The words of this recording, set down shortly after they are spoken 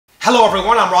Hello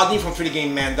everyone, I'm Rodney from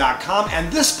 3dgameman.com,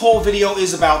 and this poll video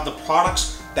is about the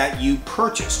products that you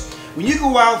purchase. When you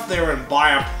go out there and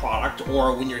buy a product,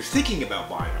 or when you're thinking about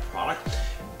buying a product,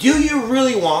 do you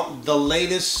really want the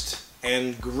latest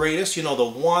and greatest, you know,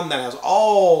 the one that has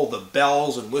all the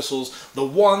bells and whistles, the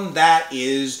one that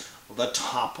is the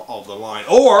top of the line?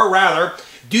 Or rather,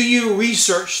 do you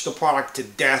research the product to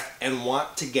death and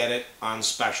want to get it on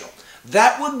special?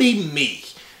 That would be me.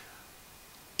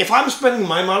 If I'm spending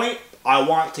my money, I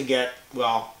want to get,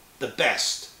 well, the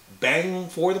best bang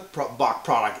for the buck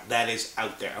product that is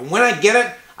out there. And when I get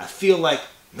it, I feel like,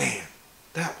 man,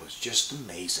 that was just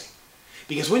amazing.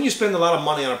 Because when you spend a lot of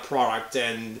money on a product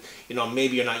and, you know,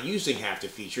 maybe you're not using half the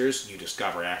features, you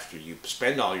discover after you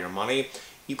spend all your money,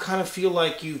 you kind of feel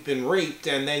like you've been raped,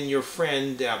 and then your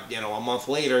friend, you know, a month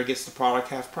later gets the product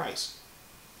half price.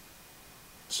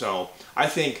 So I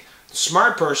think the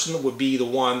smart person would be the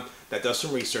one that does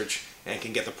some research and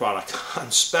can get the product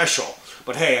on special.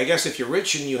 But hey, I guess if you're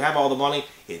rich and you have all the money,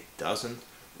 it doesn't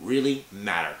really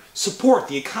matter. Support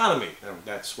the economy.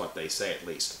 That's what they say, at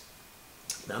least.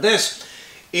 Now this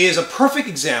is a perfect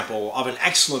example of an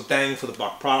excellent bang for the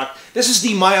buck product. This is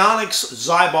the Mionix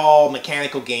Zyball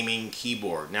mechanical gaming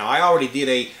keyboard. Now I already did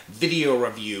a video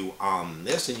review on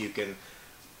this, and you can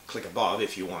click above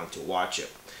if you want to watch it.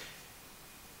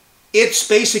 It's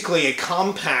basically a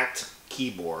compact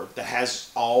keyboard that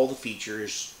has all the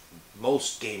features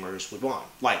most gamers would want.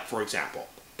 Like, for example,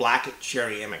 black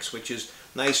Cherry MX switches,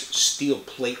 nice steel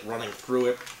plate running through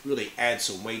it, really adds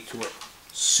some weight to it.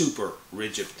 Super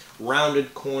rigid.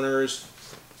 Rounded corners,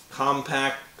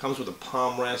 compact, comes with a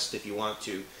palm rest if you want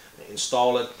to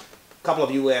install it. A couple of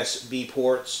USB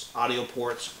ports, audio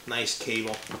ports, nice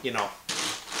cable, you know,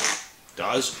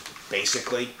 does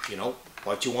basically, you know,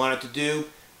 what you want it to do.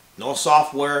 No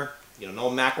software, you know, no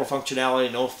macro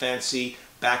functionality, no fancy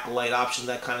backlight options,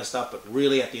 that kind of stuff. But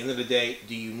really, at the end of the day,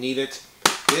 do you need it?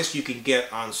 This you can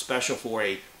get on special for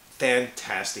a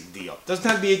fantastic deal. Doesn't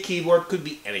have to be a keyboard, could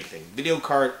be anything. Video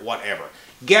card, whatever.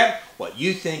 Get what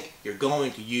you think you're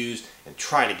going to use and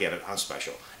try to get it on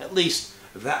special. At least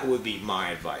that would be my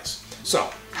advice.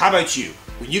 So, how about you?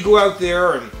 When you go out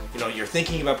there and, you know, you're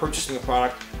thinking about purchasing a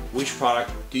product, which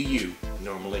product do you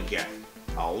normally get?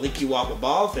 I'll link you up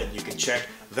above, and you can check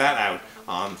that out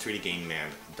on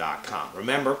 3dgameman.com.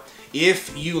 Remember,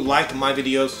 if you like my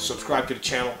videos, subscribe to the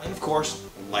channel, and of course,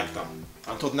 like them.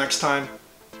 Until next time,